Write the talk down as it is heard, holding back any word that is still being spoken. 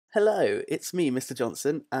Hello, it's me, Mr.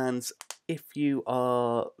 Johnson, and if you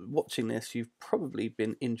are watching this, you've probably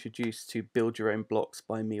been introduced to Build Your Own Blocks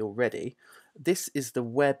by me already. This is the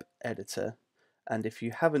web editor, and if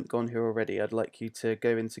you haven't gone here already, I'd like you to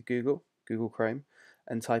go into Google Chrome,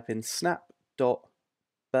 and type in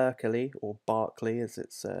snap.berkeley, or Barkley as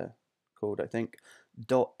it's called, I think,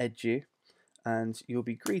 .edu, and you'll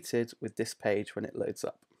be greeted with this page when it loads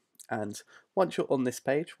up. And once you're on this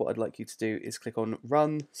page, what I'd like you to do is click on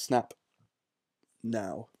Run Snap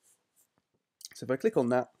Now. So if I click on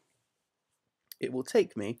that, it will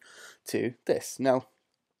take me to this. Now,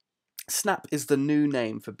 Snap is the new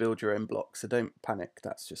name for Build Your Own Blocks, so don't panic,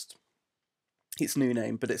 that's just its new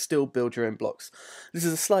name, but it's still Build Your Own Blocks. This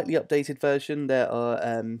is a slightly updated version. There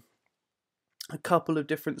are a couple of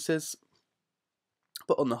differences,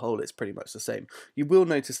 but on the whole it's pretty much the same. You will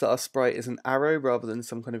notice that our sprite is an arrow rather than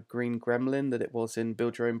some kind of green gremlin that it was in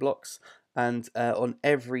Build Your Own Blocks, and on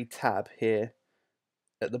every tab here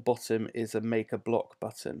at the bottom is a make a block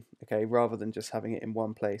button, okay, rather than just having it in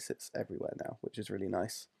one place. It's everywhere now, which is really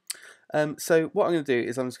nice. So what I'm going to do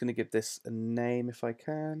is I'm just going to give this a name if I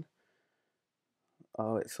can.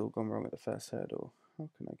 Oh, it's all gone wrong at the first hurdle. How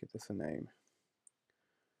can I give this a name?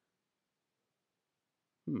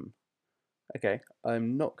 Okay,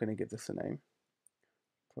 I'm not going to give this a name.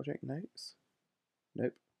 Project notes?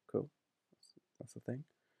 Nope, cool. That's the thing.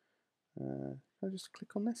 Can I just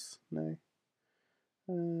click on this? No.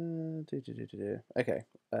 Okay,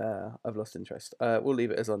 I've lost interest. We'll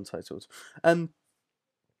leave it as untitled.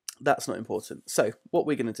 That's not important. So what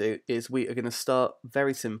we're going to do is we are going to start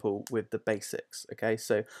very simple with the basics. Okay,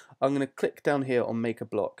 so I'm going to click down here on make a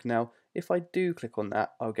block. Now, if I do click on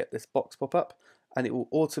that, I'll get this box pop up, and it will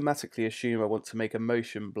automatically assume I want to make a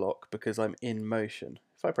motion block because I'm in motion.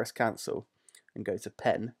 If I press cancel and go to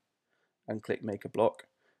pen and click make a block,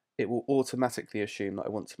 it will automatically assume that I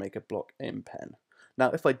want to make a block in pen.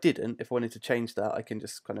 Now, if I didn't, if I wanted to change that, I can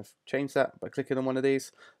just kind of change that by clicking on one of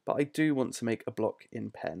these, but I do want to make a block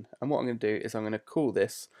in pen. And what I'm going to do is I'm going to call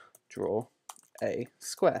this draw a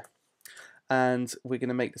square. And we're going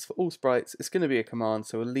to make this for all sprites. It's going to be a command,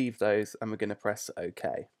 so we'll leave those and we're going to press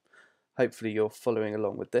OK. Hopefully you're following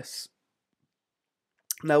along with this.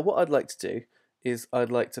 Now, what I'd like to do is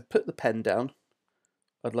I'd like to put the pen down,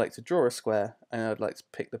 I'd like to draw a square, and I'd like to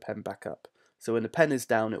pick the pen back up. So when the pen is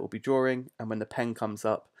down, it will be drawing, and when the pen comes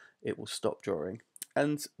up, it will stop drawing.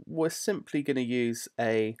 And we're simply going to use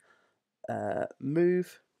a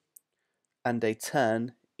move and a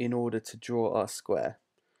turn in order to draw our square.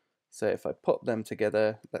 So if I pop them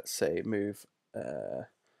together, let's say move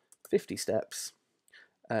 50 steps,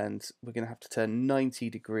 and we're going to have to turn 90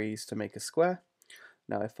 degrees to make a square.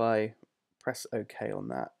 Now if I press OK on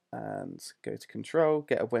that and go to control,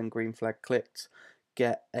 get a when green flag clicked,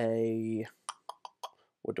 get a,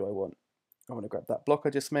 what do I want? I want to grab that block I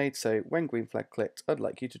just made, so when green flag clicked, I'd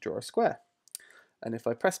like you to draw a square. And if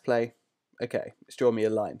I press play, okay, it's drawn me a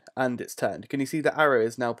line, and it's turned. Can you see the arrow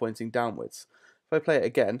is now pointing downwards? If I play it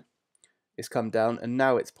again, it's come down, and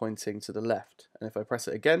now it's pointing to the left. And if I press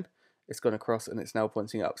it again, it's gone across, and it's now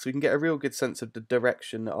pointing up. So we can get a real good sense of the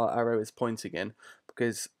direction that our arrow is pointing in,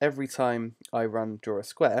 because every time I run draw a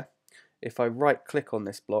square, if I right click on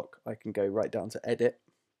this block, I can go right down to edit.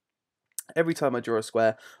 Every time I draw a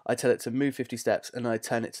square, I tell it to move 50 steps, and I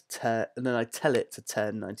turn it to and then I tell it to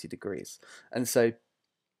turn 90 degrees. And so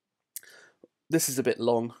this is a bit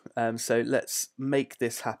long, so let's make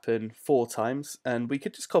this happen 4 times. And we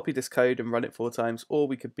could just copy this code and run it 4 times, or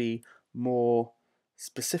we could be more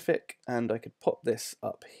specific, and I could pop this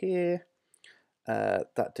up here.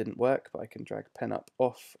 That didn't work, but I can drag pen up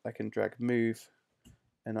off, I can drag move,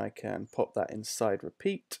 and I can pop that inside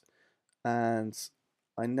repeat. And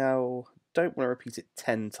I now don't want to repeat it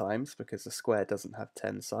 10 times because the square doesn't have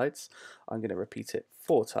 10 sides. I'm going to repeat it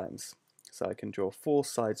 4 times. So I can draw 4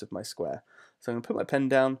 sides of my square. So I'm going to put my pen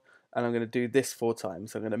down and I'm going to do this 4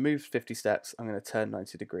 times. So I'm going to move 50 steps, I'm going to turn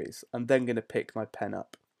 90 degrees. I'm then going to pick my pen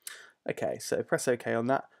up. Okay, so press OK on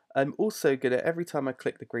that. I'm also going to, every time I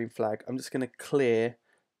click the green flag, I'm just going to clear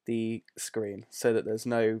the screen so that there's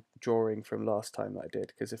no drawing from last time that I did.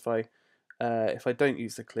 Because if I don't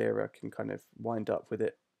use the clearer, I can kind of wind up with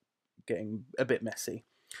it getting a bit messy.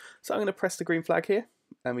 So I'm going to press the green flag here,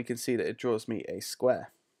 and we can see that it draws me a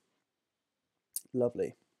square.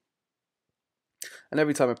 Lovely. And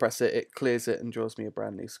every time I press it, it clears it and draws me a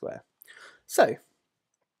brand new square. So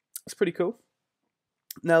it's pretty cool.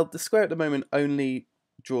 Now the square at the moment only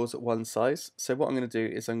draws at one size, so what I'm going to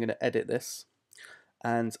do is I'm going to edit this,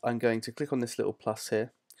 and I'm going to click on this little plus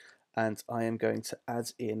here, and I am going to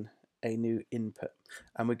add in a new input.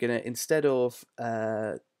 And we're going to, instead of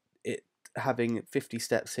it having 50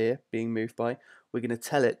 steps here being moved by, we're going to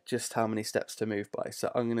tell it just how many steps to move by.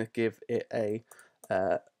 So I'm going to give it a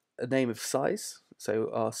name of size.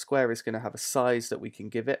 So our square is going to have a size that we can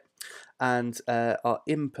give it, and our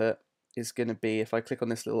input is going to be, if I click on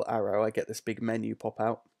this little arrow, I get this big menu pop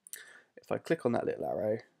out. If I click on that little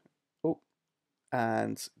arrow, oh,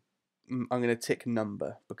 and I'm going to tick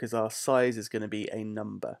number because our size is going to be a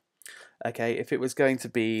number. Okay, if it was going to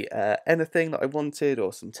be anything that I wanted,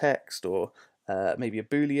 or some text, or maybe a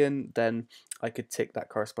boolean, then I could tick that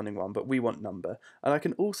corresponding one, but we want number. And I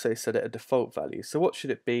can also set it a default value. So what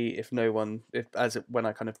should it be if no one, when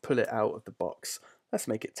I kind of pull it out of the box? Let's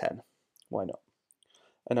make it 10. Why not?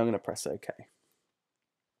 And I'm going to press OK.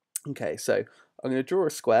 Okay, so I'm going to draw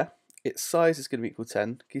a square. Its size is going to be equal to 10.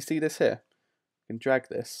 Can you see this here? I can drag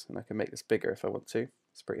this, and I can make this bigger if I want to.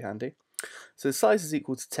 It's pretty handy. So the size is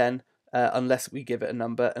equal to 10. Unless we give it a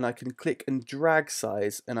number, and I can click and drag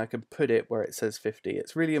size, and I can put it where it says 50.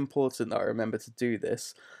 It's really important that I remember to do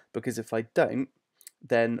this, because if I don't,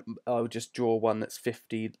 then I'll just draw one that's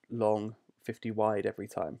 50 long, 50 wide every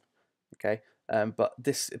time. Okay, but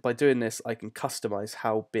by doing this, I can customize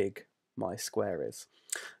how big my square is.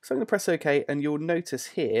 So I'm going to press OK, and you'll notice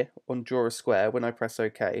here on Draw a Square, when I press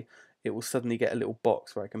OK, it will suddenly get a little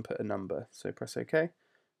box where I can put a number. So press OK.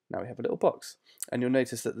 Now we have a little box, and you'll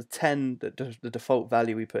notice that the 10, the default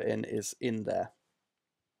value we put in, is in there.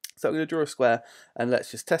 So I'm going to draw a square, and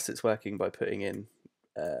let's just test it's working by putting in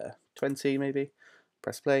 20 maybe.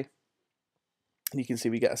 Press play, and you can see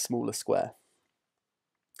we get a smaller square.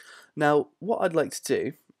 Now what I'd like to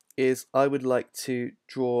do is I would like to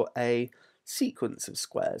draw a sequence of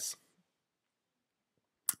squares.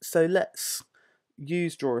 So let's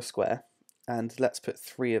use Draw a Square, and let's put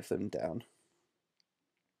 3 of them down.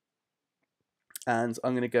 And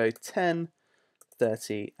I'm going to go 10,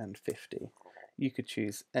 30 and 50. You could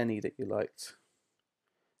choose any that you liked.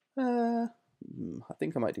 I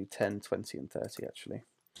think I might do 10, 20 and 30 actually.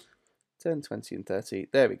 10, 20 and 30.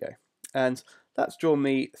 There we go. And that's drawn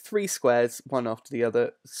me 3 squares, one after the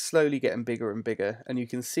other, slowly getting bigger and bigger. And you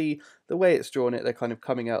can see the way it's drawn it, they're kind of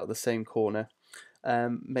coming out of the same corner.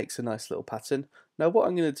 Makes a nice little pattern. Now what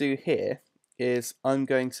I'm going to do here is I'm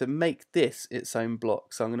going to make this its own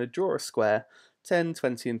block. So I'm going to draw a square, 10,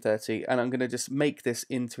 20 and 30, and I'm going to just make this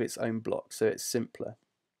into its own block so it's simpler.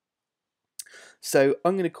 So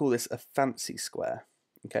I'm going to call this a fancy square.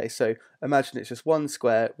 Okay, so imagine it's just one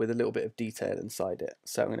square with a little bit of detail inside it.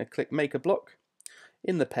 So I'm going to click make a block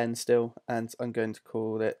in the pen still, and I'm going to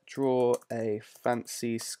call it draw a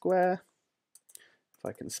fancy square, if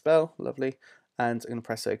I can spell, lovely, and I'm going to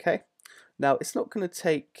press OK. Now it's not going to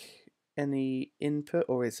take any input,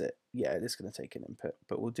 or is it? Yeah, it is going to take an input,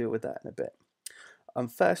 but we'll deal with that in a bit. I'm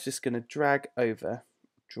first just going to drag over,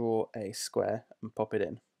 draw a square and pop it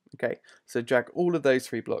in. Okay, so drag all of those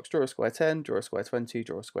 3 blocks, draw a square 10, draw a square 20,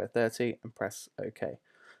 draw a square 30 and press OK.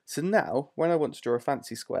 So now when I want to draw a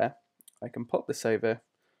fancy square, I can pop this over,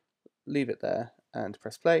 leave it there and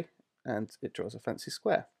press play, and it draws a fancy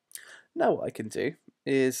square. Now what I can do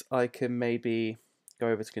is I can maybe go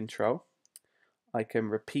over to control. I can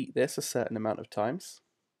repeat this a certain amount of times.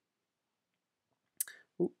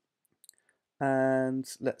 And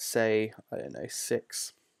let's say, I don't know,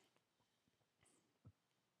 6.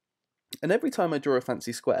 And every time I draw a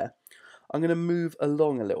fancy square, I'm going to move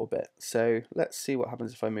along a little bit. So let's see what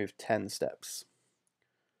happens if I move 10 steps.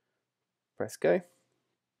 Press go.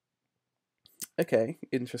 Okay,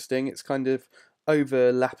 interesting. It's kind of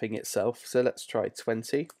overlapping itself. So let's try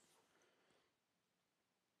 20.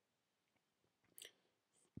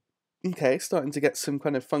 Okay, starting to get some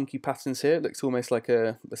kind of funky patterns here. It looks almost like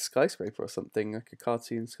a skyscraper or something, like a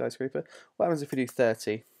cartoon skyscraper. What happens if we do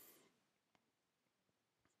 30?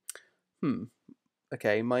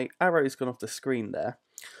 Okay, my arrow's gone off the screen there.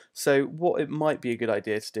 So what it might be a good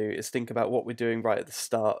idea to do is think about what we're doing right at the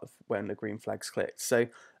start of when the green flag's clicked. So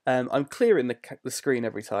I'm clearing the screen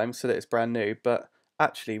every time so that it's brand new, but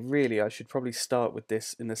actually, really, I should probably start with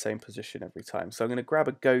this in the same position every time. So I'm going to grab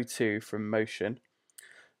a go to from motion.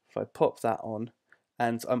 If I pop that on,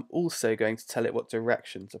 and I'm also going to tell it what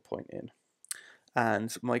direction to point in.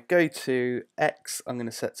 And my go to X I'm going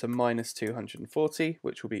to set to -240,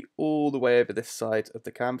 which will be all the way over this side of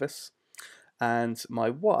the canvas. And my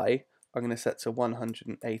Y I'm going to set to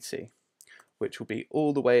 180, which will be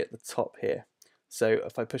all the way at the top here. So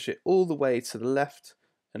if I push it all the way to the left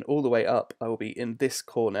and all the way up, I will be in this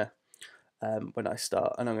corner when I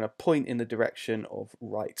start, and I'm going to point in the direction of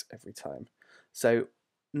right every time. So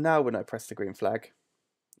now when I press the green flag,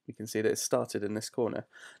 you can see that it started in this corner.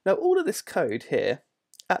 Now all of this code here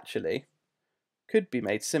actually could be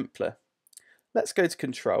made simpler. Let's go to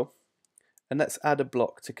control, and let's add a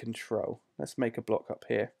block to control. Let's make a block up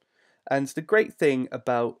here. And the great thing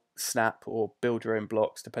about Snap, or build your own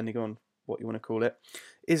blocks, depending on what you want to call it,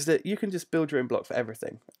 is that you can just build your own block for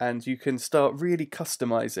everything, and you can start really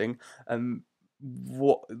customizing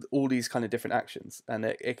what all these kind of different actions, and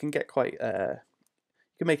it can get quite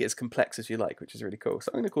you can make it as complex as you like, which is really cool.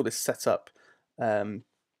 So I'm going to call this setup, and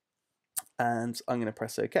I'm going to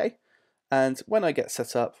press OK. And when I get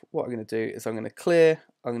set up, what I'm going to do is I'm going to clear,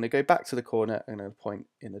 I'm going to go back to the corner, and I'm going to point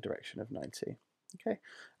in the direction of 90. Okay,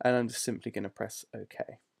 and I'm just simply going to press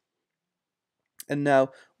OK. And now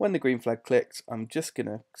when the green flag clicked, I'm just going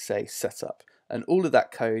to say setup, and all of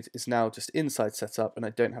that code is now just inside setup, and I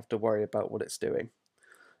don't have to worry about what it's doing.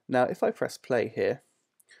 Now if I press play here,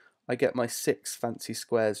 I get my 6 fancy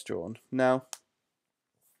squares drawn. Now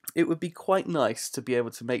it would be quite nice to be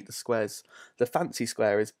able to make the squares, the fancy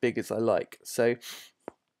square, as big as I like. So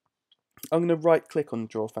I'm going to right click on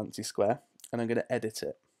draw fancy square, and I'm going to edit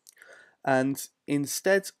it. And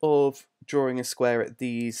instead of drawing a square at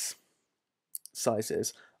these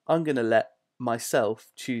sizes, I'm going to let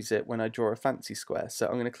myself choose it when I draw a fancy square. So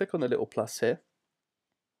I'm going to click on the little plus here.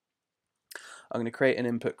 I'm going to create an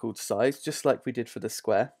input called size, just like we did for the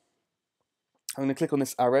square. I'm going to click on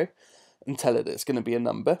this arrow and tell it that it's going to be a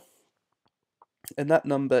number. And that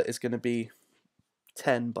number is going to be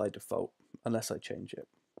 10 by default, unless I change it.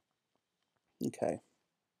 Okay.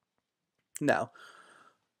 Now,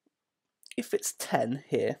 if it's 10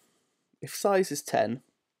 here, if size is 10,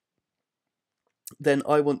 then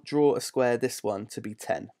I want draw a square, this one, to be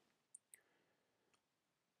 10.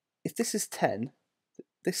 If this is 10,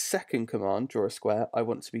 this second command, draw a square, I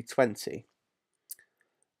want to be 20.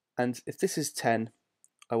 And if this is 10,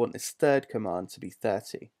 I want this third command to be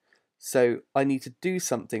 30. So I need to do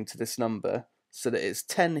something to this number so that it's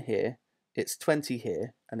 10 here, it's 20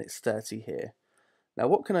 here, and it's 30 here. Now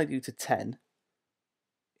what can I do to 10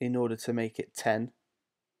 in order to make it 10,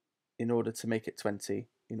 in order to make it 20,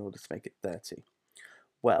 in order to make it 30?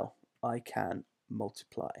 Well, I can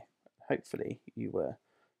multiply. Hopefully you were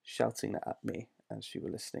shouting that at me as you were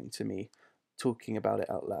listening to me talking about it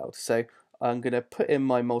out loud. So I'm going to put in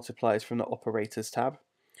my multipliers from the operators tab,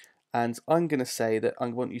 and I'm going to say that I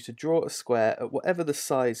want you to draw a square at whatever the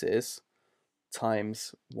size is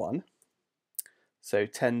times 1. So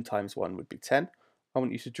 10 times 1 would be 10. I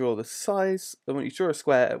want you to draw the size, I want you to draw a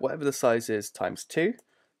square at whatever the size is times 2.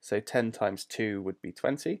 So 10 times 2 would be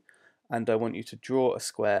 20. And I want you to draw a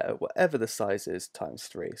square at whatever the size is times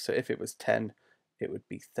 3. So if it was 10, it would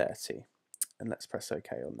be 30. And let's press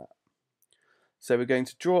OK on that. So we're going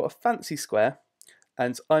to draw a fancy square,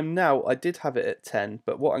 and I did have it at 10,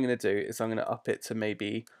 but what I'm going to do is I'm going to up it to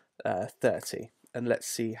maybe 30, and let's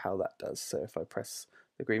see how that does. So if I press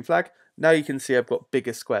the green flag, now you can see I've got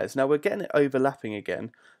bigger squares. Now we're getting it overlapping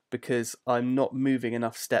again because I'm not moving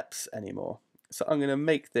enough steps anymore. So I'm going to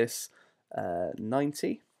make this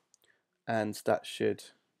 90, and that should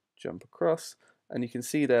jump across, and you can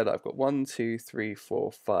see there that I've got 1, 2, 3,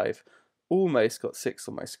 4, 5, almost got 6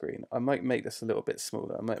 on my screen. I might make this a little bit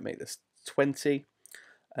smaller. I might make this 20,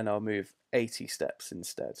 and I'll move 80 steps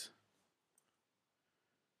instead.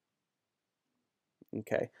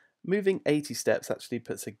 Okay, moving 80 steps actually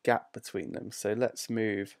puts a gap between them, so let's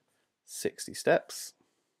move 60 steps.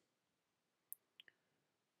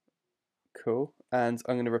 Cool, and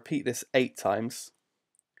I'm going to repeat this 8 times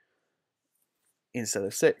instead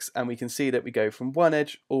of 6, and we can see that we go from one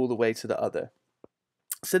edge all the way to the other.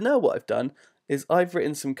 So now what I've done is I've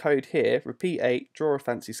written some code here, repeat 8, draw a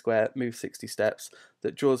fancy square, move 60 steps,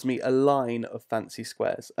 that draws me a line of fancy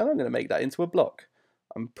squares, and I'm going to make that into a block.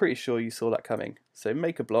 I'm pretty sure you saw that coming. So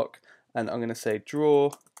make a block, and I'm going to say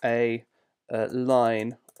draw a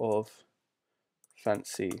line of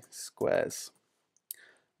fancy squares.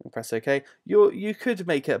 And press OK. You could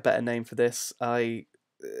make it a better name for this.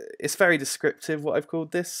 It's very descriptive what I've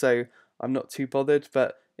called this, so I'm not too bothered,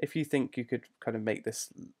 but if you think you could kind of make this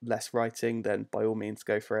less writing, then by all means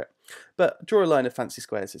go for it. But draw a line of fancy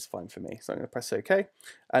squares is fine for me. So I'm going to press OK,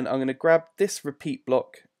 and I'm going to grab this repeat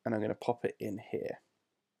block, and I'm going to pop it in here.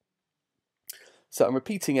 So I'm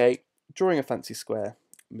repeating 8, drawing a fancy square,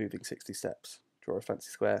 moving 60 steps. Draw a fancy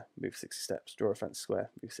square, move 60 steps. Draw a fancy square,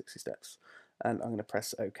 move 60 steps. And I'm going to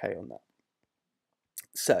press OK on that.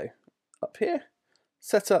 So up here,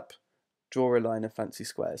 set up, draw a line of fancy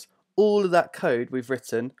squares. All of that code we've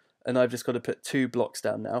written, and I've just got to put 2 blocks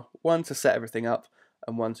down now. One to set everything up,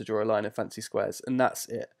 and one to draw a line of fancy squares, and that's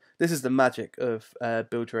it. This is the magic of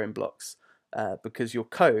build your own blocks, because your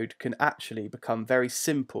code can actually become very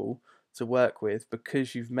simple to work with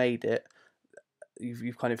because you've made it,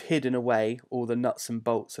 you've kind of hidden away all the nuts and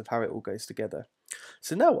bolts of how it all goes together.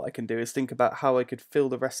 So now what I can do is think about how I could fill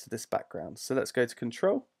the rest of this background. So let's go to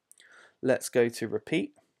Control, let's go to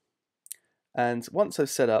Repeat, and once I've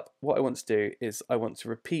set up, what I want to do is I want to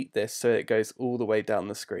repeat this so it goes all the way down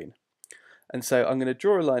the screen. And so I'm going to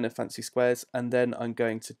draw a line of fancy squares, and then I'm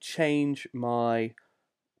going to change my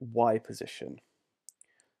Y position.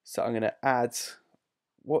 So I'm going to add,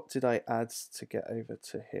 what did I add to get over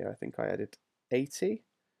to here? I think I added 80.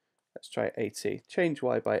 Let's try 80. Change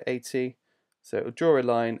Y by 80. So it'll draw a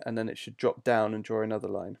line, and then it should drop down and draw another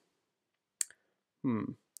line.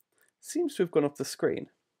 Seems to have gone off the screen.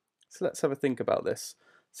 So let's have a think about this.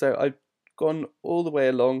 So I've gone all the way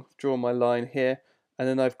along, drawn my line here, and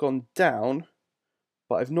then I've gone down,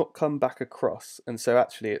 but I've not come back across, and so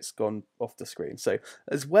actually it's gone off the screen. So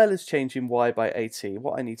as well as changing Y by 80,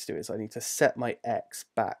 what I need to do is I need to set my X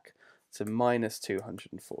back to minus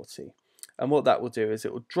 240. And what that will do is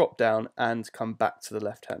it will drop down and come back to the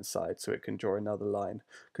left-hand side so it can draw another line.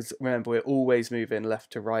 Because remember, we're always moving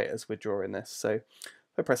left to right as we're drawing this. So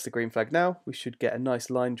if I press the green flag now, we should get a nice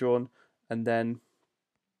line drawn, and then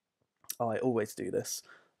I always do this.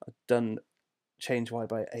 I've done change Y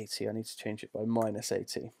by 80. I need to change it by minus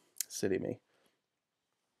 80. Silly me.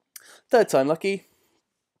 Third time lucky.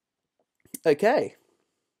 Okay.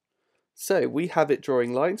 So we have it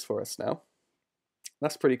drawing lines for us now.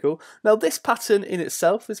 That's pretty cool. Now this pattern in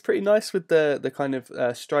itself is pretty nice with the kind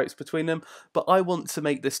of stripes between them, but I want to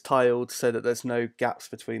make this tiled so that there's no gaps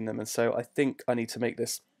between them, and so I think I need to make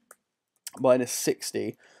this minus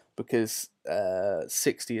 60 because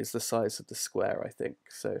 60 is the size of the square, I think.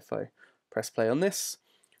 So if I press play on this,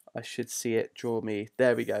 I should see it draw me.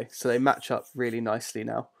 There we go. So they match up really nicely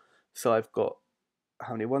now. So I've got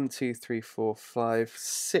how many? 1, 2, 3, 4, 5,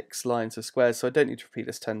 6 lines of squares. So I don't need to repeat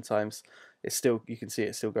this 10 times. It's still, you can see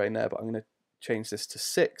it's still going there, but I'm going to change this to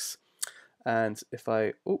 6. And if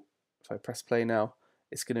I press play now,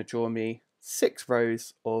 it's going to draw me 6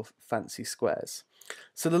 rows of fancy squares.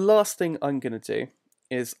 So the last thing I'm going to do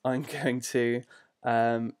is I'm going to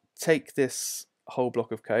take this whole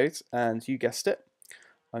block of code, and you guessed it,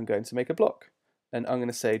 I'm going to make a block, and I'm going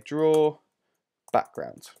to say draw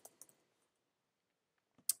background.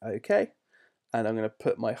 Okay, and I'm going to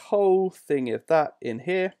put my whole thing of that in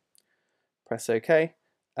here, press OK,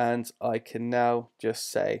 and I can now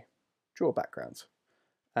just say draw background.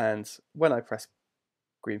 And when I press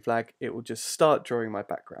green flag, it will just start drawing my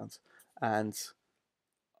background. And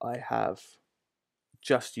I have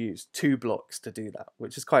just used 2 blocks to do that,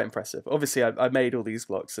 which is quite impressive. Obviously, I made all these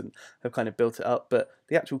blocks and have kind of built it up, but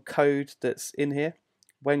the actual code that's in here,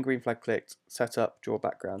 when green flag clicked, set up, draw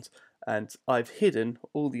background, and I've hidden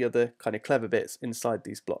all the other kind of clever bits inside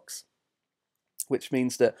these blocks, which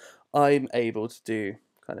means that I'm able to do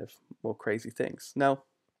kind of more crazy things. Now,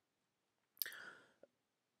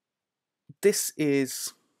 this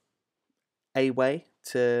is a way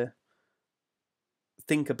to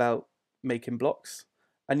think about making blocks,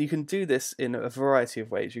 and you can do this in a variety of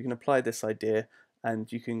ways. You can apply this idea and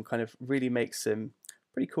you can kind of really make some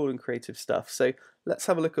pretty cool and creative stuff. So let's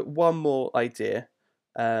have a look at one more idea.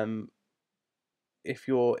 If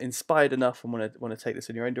you're inspired enough and want to take this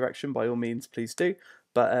in your own direction, by all means, please do.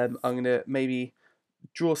 But I'm going to maybe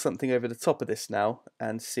draw something over the top of this now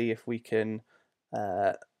and see if we can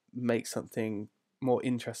make something more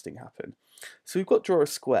interesting happen. So we've got draw a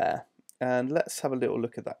square, and let's have a little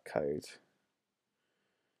look at that code.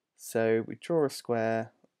 So we draw a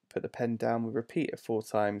square, put the pen down, we repeat it 4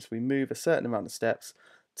 times, we move a certain amount of steps,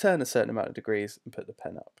 turn a certain amount of degrees, and put the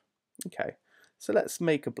pen up. Okay, so let's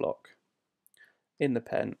make a block in the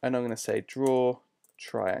pen, and I'm going to say draw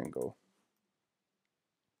triangle.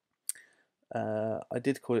 I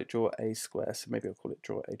did call it draw a square, so maybe I'll call it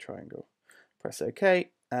draw a triangle. Press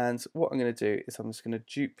OK, and what I'm going to do is I'm just going to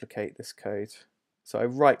duplicate this code. So I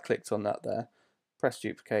right clicked on that there, press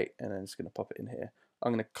duplicate, and then I'm just going to pop it in here.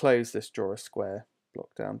 I'm going to close this draw a square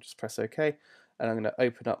block down, just press OK, and I'm going to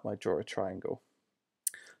open up my draw a triangle.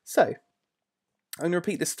 So I'm going to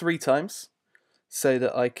repeat this 3 times so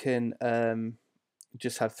that I can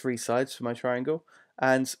just have 3 sides for my triangle.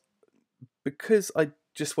 And because I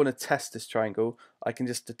just want to test this triangle, I can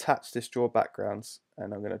just detach this draw backgrounds,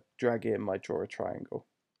 and I'm going to drag in my draw a triangle.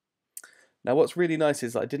 Now what's really nice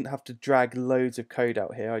is that I didn't have to drag loads of code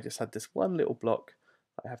out here. I just had this one little block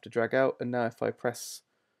I have to drag out, and now if I press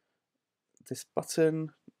this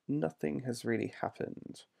button, nothing has really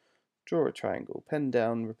happened. Draw a triangle, pen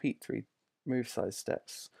down, repeat 3 move size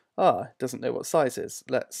steps. It doesn't know what size is.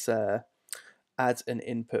 Let's add an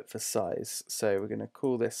input for size. So we're going to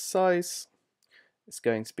call this size. It's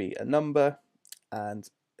going to be a number, and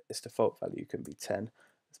its default value can be 10.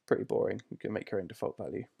 It's pretty boring. You can make your own default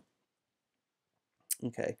value.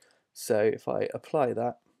 Okay, so if I apply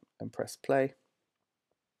that and press play,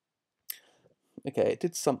 okay, it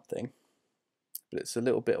did something, but it's a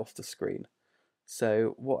little bit off the screen.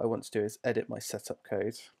 So what I want to do is edit my setup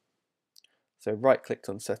code. So right clicked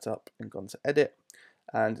on setup and gone to edit,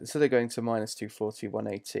 and instead of going to -240,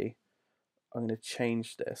 180, I'm going to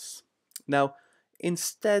change this. Now,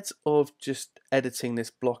 instead of just editing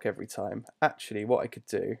this block every time, actually what I could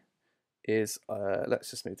do is,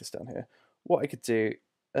 let's just move this down here. What I could do,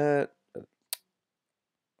 what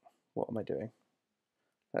am I doing?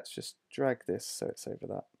 Let's just drag this so it's over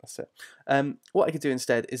that. That's it. What I could do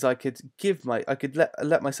instead is I could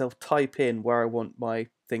let myself type in where I want my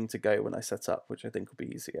thing to go when I set up, which I think will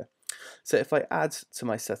be easier. So if I add to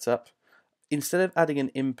my setup, instead of adding an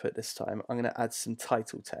input this time, I'm going to add some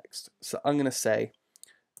title text. So I'm going to say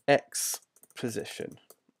X position,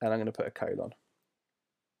 and I'm going to put a colon.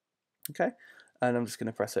 Okay, and I'm just going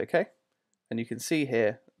to press OK, and you can see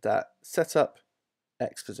here that setup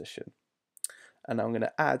X position. And I'm going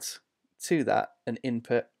to add to that an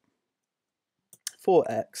input for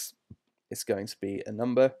X. It's going to be a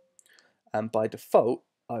number, and by default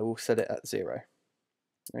I will set it at 0.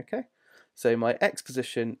 Okay, so my X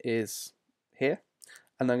position is here,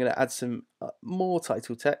 and I'm going to add some more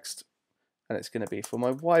title text, and it's going to be for my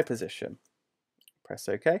Y position. Press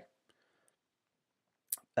OK.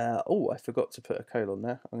 Oh, I forgot to put a colon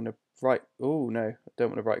there. I'm going to oh no, I don't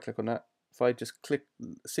want to right click on that. If I just click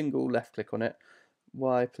single left click on it,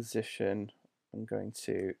 Y position, I'm going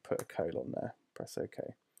to put a colon there. Press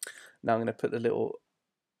OK. Now I'm going to put the little,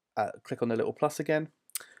 click on the little plus again.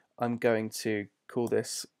 I'm going to call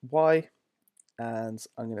this Y, and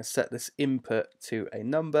I'm going to set this input to a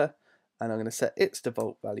number, and I'm going to set its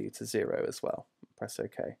default value to 0 as well. Press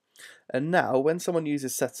OK. And now when someone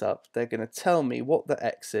uses setup, they're going to tell me what the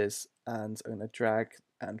X is, and I'm going to drag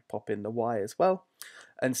and pop in the Y as well.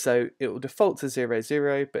 And so it will default to 0,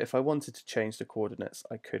 0, but if I wanted to change the coordinates,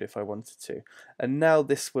 I could if I wanted to. And now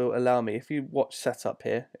this will allow me, if you watch setup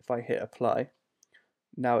here, if I hit apply,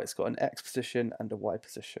 now it's got an X position and a Y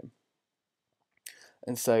position.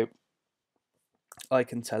 And so I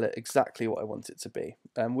can tell it exactly what I want it to be.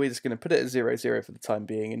 And we're just going to put it at 0, 0 for the time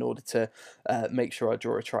being in order to make sure our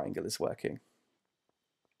draw a triangle is working.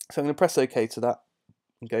 So I'm going to press OK to that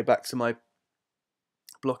and go back to my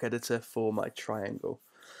block editor for my triangle.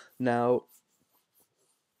 Now,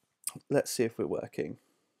 let's see if we're working.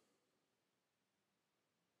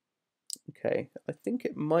 Okay, I think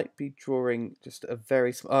it might be drawing just a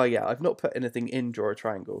very small... Oh yeah, I've not put anything in draw a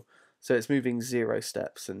triangle. So it's moving 0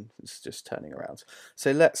 steps and it's just turning around.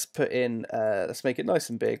 So let's put in, let's make it nice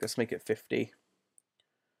and big. Let's make it 50.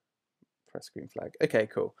 Press green flag. Okay,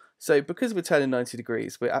 cool. So because we're turning 90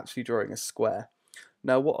 degrees, we're actually drawing a square.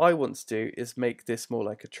 Now what I want to do is make this more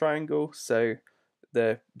like a triangle. So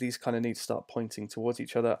these kind of need to start pointing towards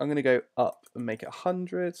each other. I'm going to go up and make it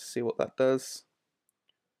 100. See what that does.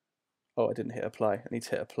 Oh, I didn't hit apply. I need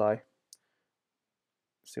to hit apply.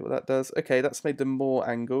 See what that does. Okay, that's made them more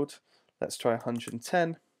angled. Let's try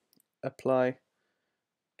 110. Apply.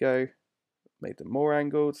 Go. Made them more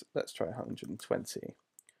angled. Let's try 120.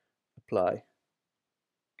 Apply.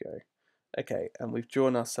 Go. Okay, and we've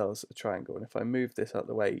drawn ourselves a triangle. And if I move this out of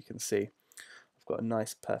the way, you can see I've got a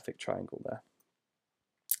nice perfect triangle there.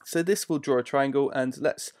 So this will draw a triangle, and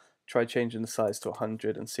let's try changing the size to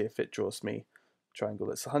 100 and see if it draws me a triangle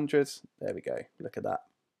that's 100. There we go. Look at that.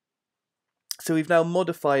 So we've now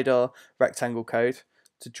modified our rectangle code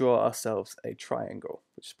to draw ourselves a triangle,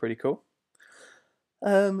 which is pretty cool.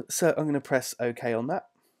 So I'm going to press OK on that.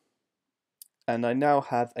 And I now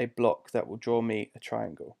have a block that will draw me a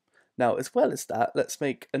triangle. Now, as well as that, let's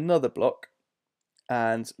make another block,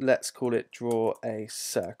 and let's call it draw a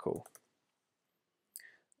circle.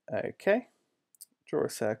 Okay, draw a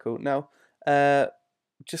circle. Now,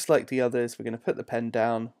 just like the others, we're going to put the pen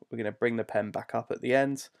down. We're going to bring the pen back up at the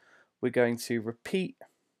end. We're going to repeat,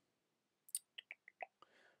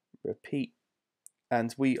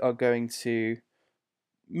 and we are going to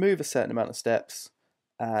move a certain amount of steps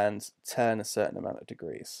and turn a certain amount of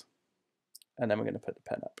degrees. And then we're going to put the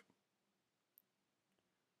pen up.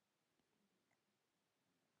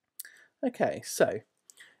 Okay, so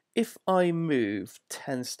if I move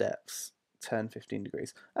 10 steps, turn 15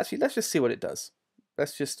 degrees. Actually, let's just see what it does.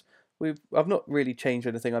 I've not really changed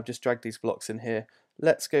anything. I've just dragged these blocks in here.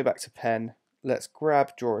 Let's go back to pen. Let's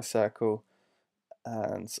grab draw a circle,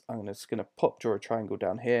 and I'm just going to pop draw a triangle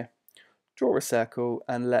down here. Draw a circle,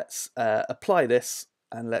 and let's apply this,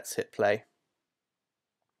 and let's hit play.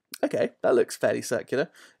 Okay, that looks fairly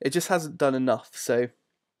circular. It just hasn't done enough, so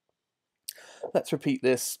let's repeat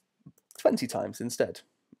this 20 times instead.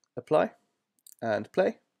 Apply, and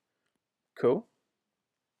play. Cool.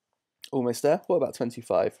 Almost there. What about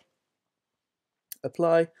 25?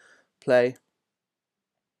 Apply, play.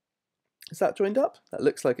 Is that joined up? That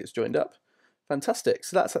looks like it's joined up. Fantastic.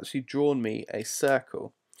 So that's actually drawn me a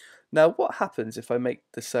circle. Now what happens if I make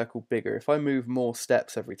the circle bigger? If I move more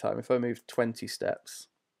steps every time, if I move 20 steps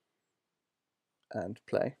and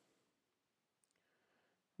play.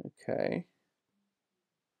 Okay.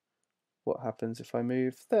 What happens if I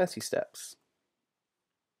move 30 steps?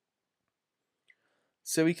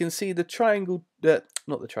 So we can see the triangle,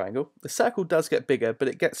 not the triangle, the circle does get bigger, but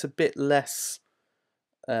it gets a bit less,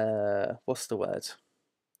 what's the word?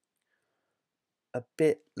 A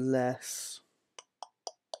bit less,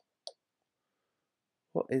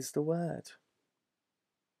 what is the word?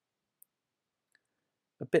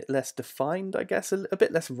 A bit less defined, I guess, a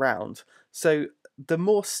bit less round. So the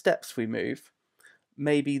more steps we move,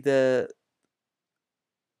 maybe the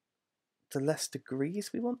less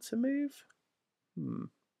degrees we want to move.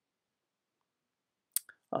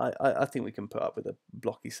 I think we can put up with a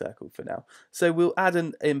blocky circle for now. So we'll add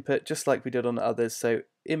an input just like we did on the others. So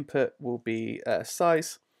input will be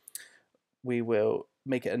size. We will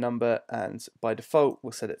make it a number, and by default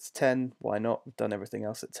we'll set it to 10. Why not? We've done everything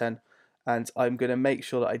else at 10. And I'm going to make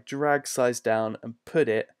sure that I drag size down and put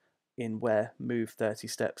it in where move 30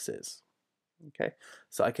 steps is. Okay,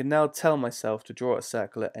 so I can now tell myself to draw a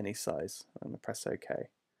circle at any size. I'm going to press OK.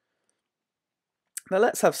 Now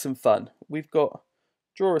let's have some fun. We've got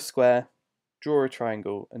draw a square, draw a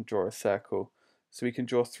triangle, and draw a circle. So we can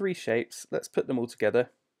draw 3 shapes. Let's put them all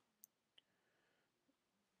together.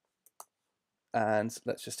 And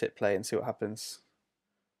let's just hit play and see what happens.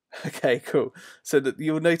 Okay, cool. So that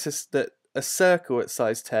you'll notice that a circle at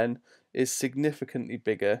size 10 is significantly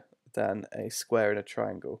bigger than a square and a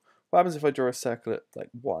triangle. What happens if I draw a circle at like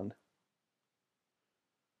 1?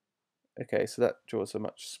 Okay, so that draws a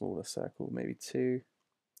much smaller circle, maybe 2.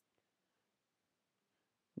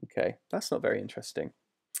 Okay, that's not very interesting.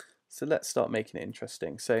 So let's start making it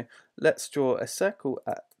interesting. So let's draw a circle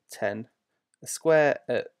at 10, a square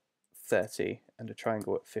at 30, and a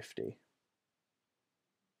triangle at 50.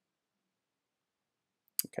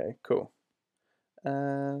 Okay, cool.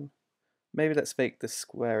 Maybe let's make the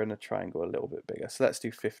square and the triangle a little bit bigger. So let's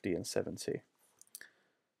do 50 and 70.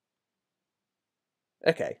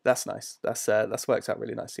 Okay, that's nice. That's worked out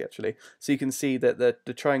really nicely actually. So you can see that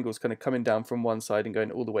the triangle's kind of coming down from one side and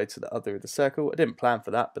going all the way to the other of the circle. I didn't plan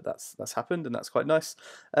for that, but that's happened, and that's quite nice.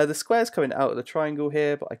 The square's coming out of the triangle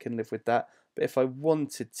here, but I can live with that. But if I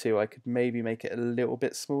wanted to, I could maybe make it a little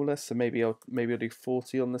bit smaller. So maybe I'll do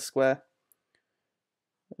 40 on the square.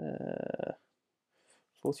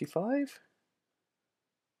 45.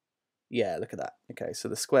 Yeah, look at that. Okay, so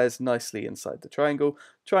the square's nicely inside the triangle.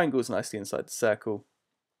 Triangle's nicely inside the circle.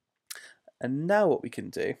 And now what we can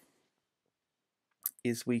do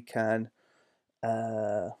is we can,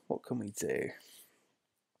 what can we do?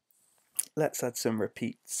 Let's add some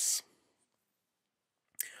repeats.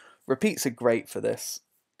 Repeats are great for this.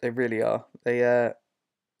 They really are. They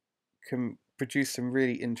can produce some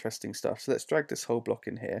really interesting stuff. So let's drag this whole block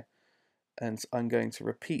in here. And I'm going to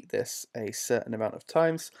repeat this a certain amount of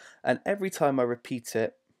times. And every time I repeat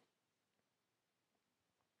it,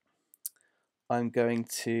 I'm going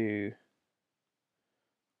to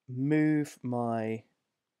move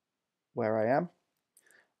where I am,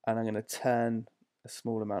 and I'm going to turn a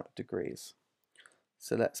small amount of degrees.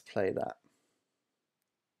 So let's play that.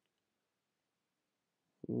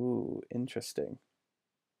 Ooh, interesting.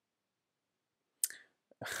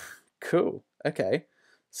 Cool. Okay,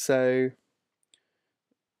 so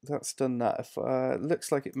that's done that. If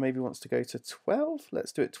looks like it maybe wants to go to 12.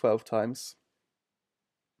 Let's do it 12 times.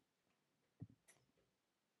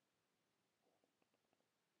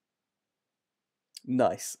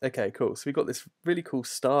 Nice. Okay, cool. So we've got this really cool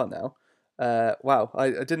star now. Wow, I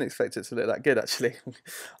didn't expect it to look that good actually.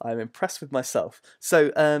 I'm impressed with myself.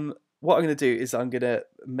 So what I'm going to do is I'm going to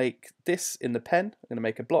make this in the pen. I'm going to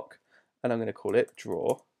make a block, and I'm going to call it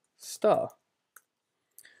draw star.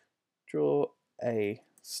 Draw a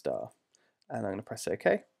star. And I'm going to press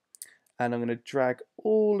OK. And I'm going to drag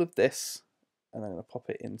all of this, and I'm going to pop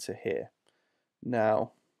it into here.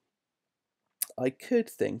 Now, I could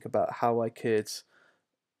think about how I could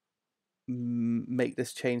make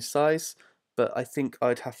this change size, but I think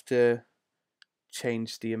I'd have to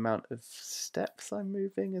change the amount of steps I'm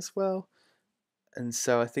moving as well, and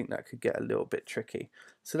so I think that could get a little bit tricky.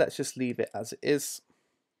 So let's just leave it as it is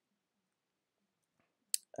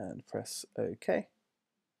and press OK.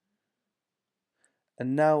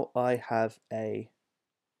 And now I have a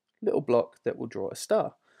little block that will draw a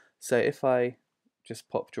star. So if I just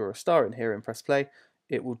draw a star in here and press play,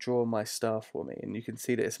 it will draw my star for me. And you can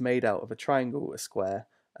see that it's made out of a triangle, a square,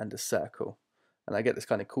 and a circle. And I get this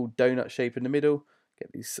kind of cool donut shape in the middle,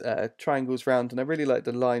 get these triangles round, and I really like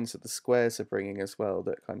the lines that the squares are bringing as well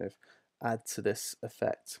that kind of add to this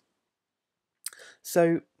effect.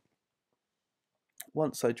 So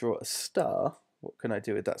once I draw a star, what can I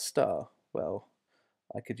do with that star? Well,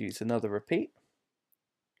 I could use another repeat,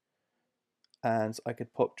 and I could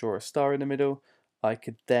draw a star in the middle. I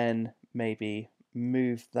could then maybe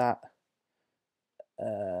move that,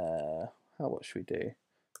 what should we do?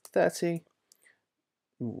 30.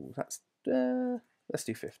 Ooh, that's, let's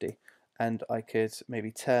do 50. And I could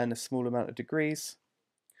maybe turn a small amount of degrees.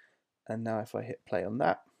 And now if I hit play on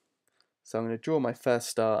that, so I'm going to draw my first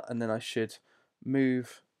star, and then I should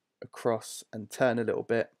move across and turn a little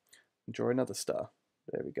bit and draw another star.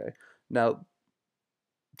 There we go. Now,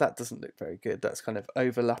 that doesn't look very good. That's kind of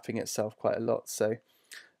overlapping itself quite a lot. So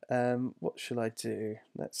what shall I do?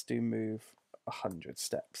 Let's do move 100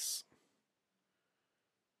 steps.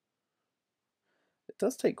 It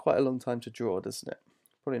does take quite a long time to draw, doesn't it?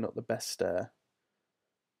 Probably not the best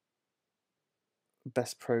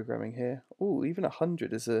programming here. Oh, even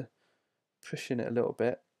 100 is pushing it a little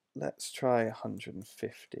bit. Let's try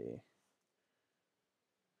 150.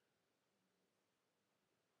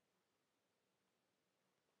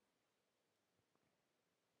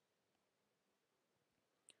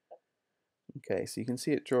 Okay, so you can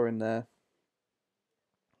see it drawing there,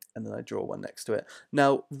 and then I draw one next to it.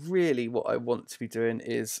 Now, really what I want to be doing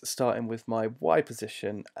is starting with my Y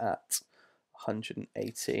position at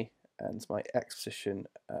 180 and my X position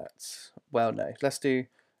at, well, no, let's do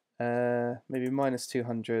maybe minus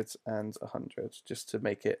 200 and 100, just to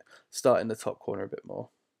make it start in the top corner a bit more.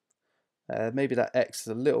 Maybe that X is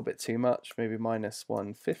a little bit too much, maybe minus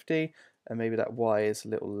 150, and maybe that Y is a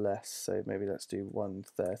little less, so maybe let's do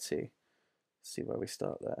 130. See where we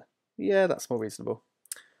start there. Yeah, that's more reasonable.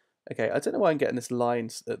 Okay, I don't know why I'm getting this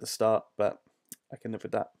line at the start, but I can live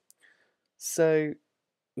with that. So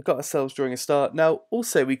we've got ourselves drawing a star. Now,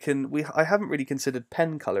 also I haven't really considered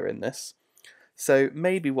pen color in this. So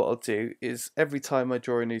maybe what I'll do is every time I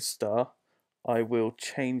draw a new star, I will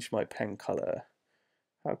change my pen color.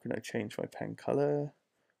 How can I change my pen color?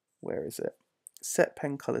 Where is it? Set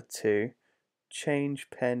pen color to,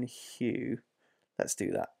 change pen hue. Let's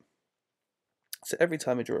do that. So every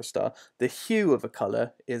time I draw a star, the hue of a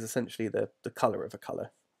colour is essentially the colour of a colour.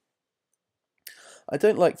 I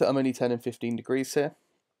don't like that I'm only 10 and 15 degrees here.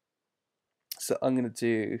 So I'm going to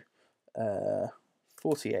do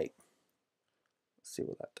 48. Let's see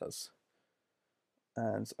what that does.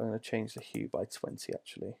 And I'm going to change the hue by 20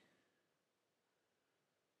 actually.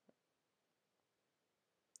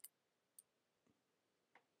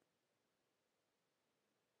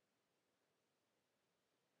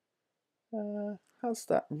 Has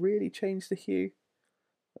that really changed the hue?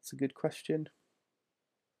 That's a good question.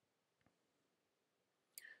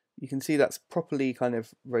 You can see that's properly kind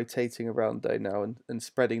of rotating around though now and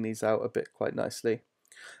spreading these out a bit quite nicely.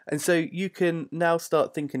 And so you can now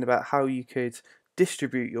start thinking about how you could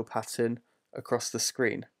distribute your pattern across the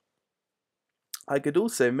screen. I could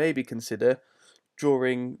also maybe consider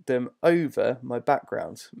drawing them over my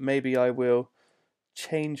background. Maybe I will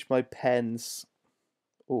change my pens,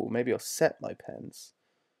 or maybe I'll set my pens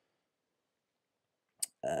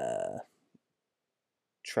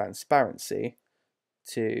transparency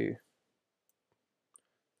to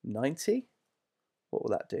 90. What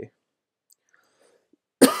will that do?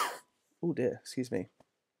 Oh dear, excuse me.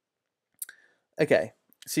 Okay,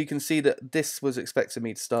 so you can see that this was expecting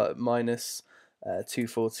me to start at minus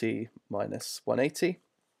 240 minus 180.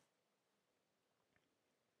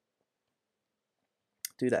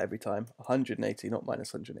 Do that every time. 180, not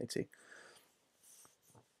minus 180.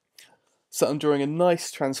 So I'm drawing a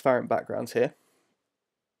nice transparent background here.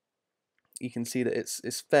 You can see that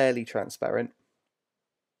it's fairly transparent.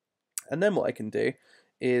 And then what I can do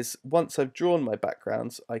is, once I've drawn my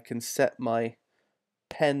backgrounds, I can set my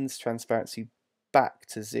pen's transparency back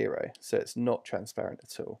to 0, so it's not transparent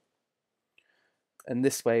at all. And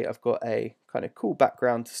this way I've got a kind of cool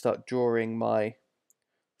background to start drawing my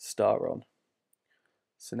star on.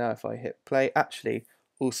 So now if I hit play, actually,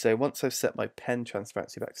 also once I've set my pen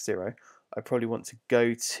transparency back to 0, I probably want to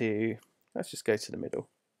go to, let's just go to the middle.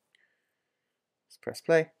 Let's press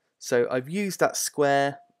play. So I've used that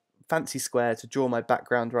square, fancy square, to draw my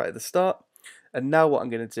background right at the start. And now what I'm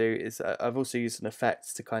going to do is, I've also used an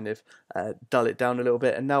effect to kind of dull it down a little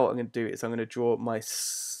bit. And now what I'm going to do is I'm going to draw my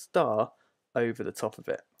star over the top of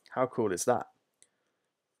it. How cool is that?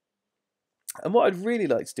 And what I'd really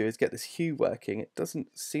like to do is get this hue working. It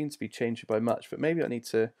doesn't seem to be changing by much, but maybe I need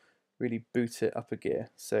to really boot it up a gear.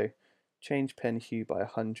 So change pen hue by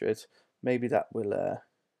 100. Maybe that will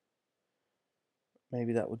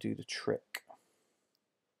do the trick.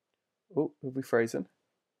 Oh, have we frozen?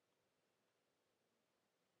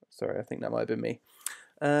 Sorry, I think that might have been me.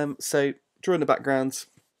 So drawing the backgrounds.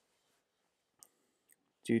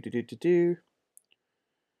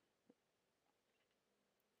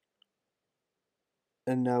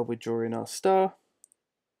 And now we're drawing our star.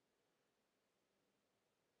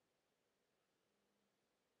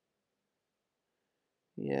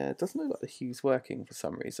 Yeah, it doesn't look like the hue's working for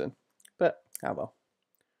some reason, but how well.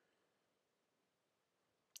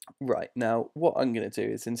 Right, now what I'm going to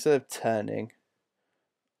do is instead of turning,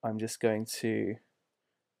 I'm just going to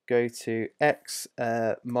go to x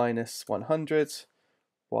minus 100,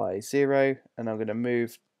 y 0, and I'm going to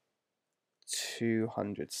move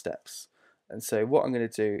 200 steps. And so what I'm going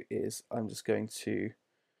to do is I'm just going to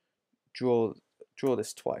draw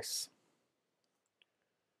this twice.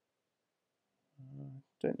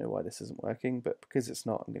 Don't know why this isn't working, but because it's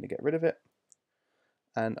not, I'm going to get rid of it.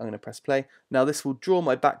 And I'm going to press play. Now this will draw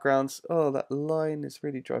my backgrounds. Oh, that line is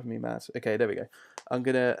really driving me mad. Okay, there we go. I'm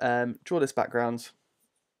going to draw this background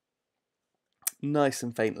nice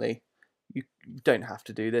and faintly. You don't have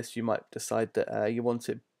to do this. You might decide that you want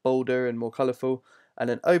it bolder and more colourful. And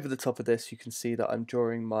then over the top of this, you can see that I'm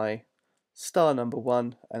drawing my star number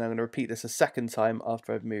 1, and I'm going to repeat this a second time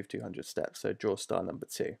after I've moved 200 steps. So draw star number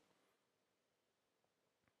 2.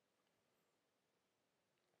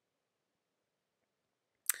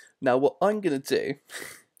 Now what I'm going to do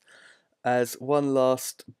as one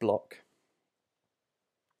last block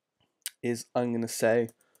is I'm going to say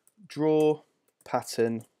draw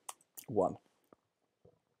pattern 1.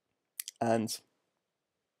 And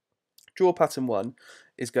draw pattern 1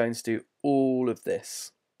 is going to do all of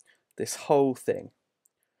this whole thing.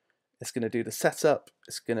 It's going to do the setup,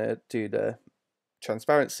 it's going to do the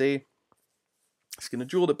transparency, it's going to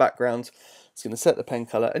draw the background, it's going to set the pen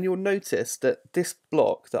color, and you'll notice that this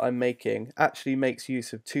block that I'm making actually makes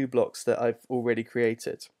use of 2 blocks that I've already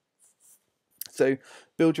created. So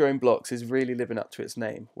build your own blocks is really living up to its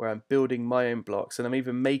name, where I'm building my own blocks, and I'm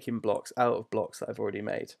even making blocks out of blocks that I've already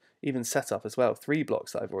made. Even setup as well, 3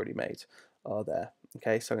 blocks that I've already made are there.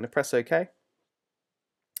 Okay, so I'm going to press OK.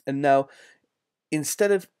 And now,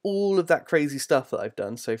 instead of all of that crazy stuff that I've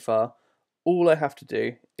done so far, all I have to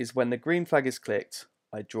do is when the green flag is clicked,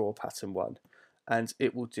 I draw pattern 1, and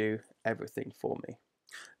it will do everything for me.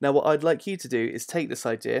 Now what I'd like you to do is take this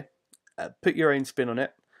idea, put your own spin on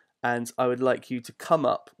it, and I would like you to come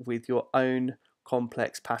up with your own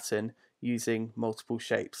complex pattern using multiple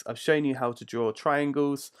shapes. I've shown you how to draw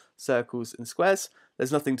triangles, circles and squares.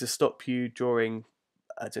 There's nothing to stop you drawing,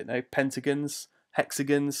 I don't know, pentagons,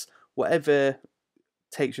 hexagons, whatever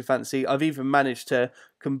takes your fancy. I've even managed to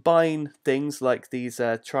combine things like these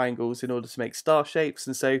triangles in order to make star shapes,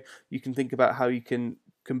 and so you can think about how you can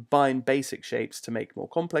combine basic shapes to make more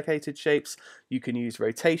complicated shapes. You can use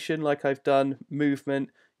rotation like I've done,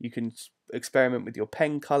 movement. You can experiment with your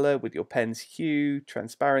pen color, with your pen's hue,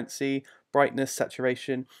 transparency, brightness,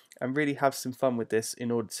 saturation, and really have some fun with this in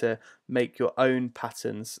order to make your own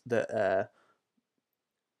patterns that are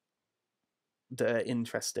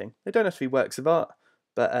interesting. They don't have to be works of art,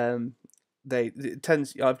 but I've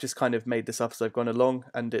just kind of made this up as I've gone along,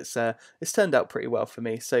 and it's turned out pretty well for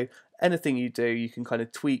me. So anything you do, you can kind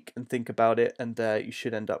of tweak and think about it, and you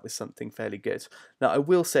should end up with something fairly good. Now I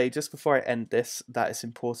will say, just before I end this, that it's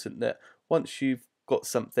important that once you've got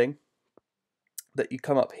something, that you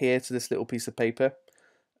come up here to this little piece of paper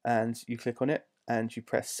and you click on it and you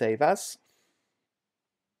press save as,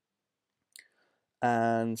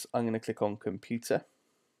 and I'm going to click on computer,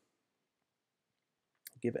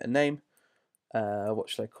 give it a name. What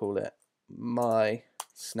should I call it? My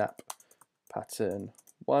snap pattern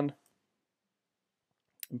 1,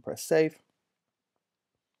 and press save,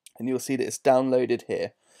 and you'll see that it's downloaded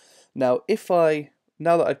here. Now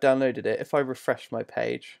now that I've downloaded it, if I refresh my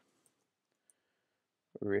page,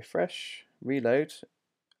 refresh, reload,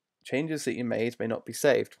 changes that you made may not be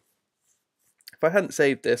saved. If I hadn't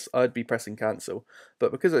saved this, I'd be pressing cancel,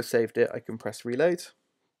 but because I've saved it, I can press reload.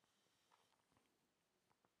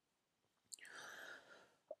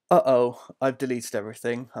 Uh-oh, I've deleted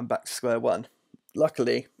everything. I'm back to square one.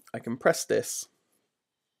 Luckily, I can press this.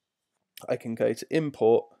 I can go to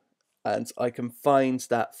import, and I can find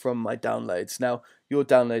that from my downloads. Now, your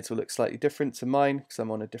downloads will look slightly different to mine because I'm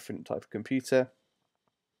on a different type of computer.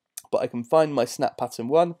 But I can find my snap pattern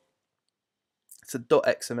 1. It's a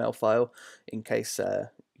 .xml file in case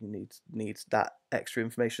you need that extra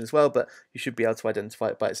information as well, but you should be able to identify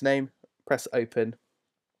it by its name. Press open,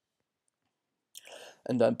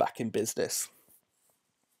 and I'm back in business.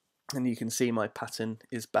 And you can see my pattern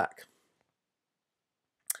is back.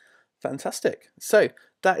 Fantastic. So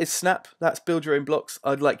that is Snap. That's Build Your Own Blocks.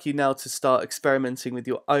 I'd like you now to start experimenting with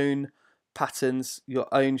your own patterns, your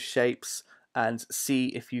own shapes, and see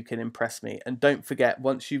if you can impress me. And don't forget,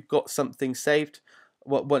 once you've got something saved,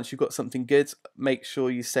 once you've got something good, make sure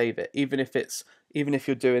you save it, even if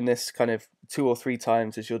you're doing this kind of 2 or 3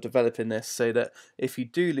 times as you're developing this, so that if you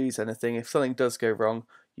do lose anything, if something does go wrong,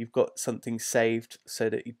 you've got something saved so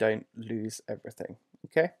that you don't lose everything.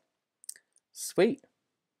 Okay? Sweet.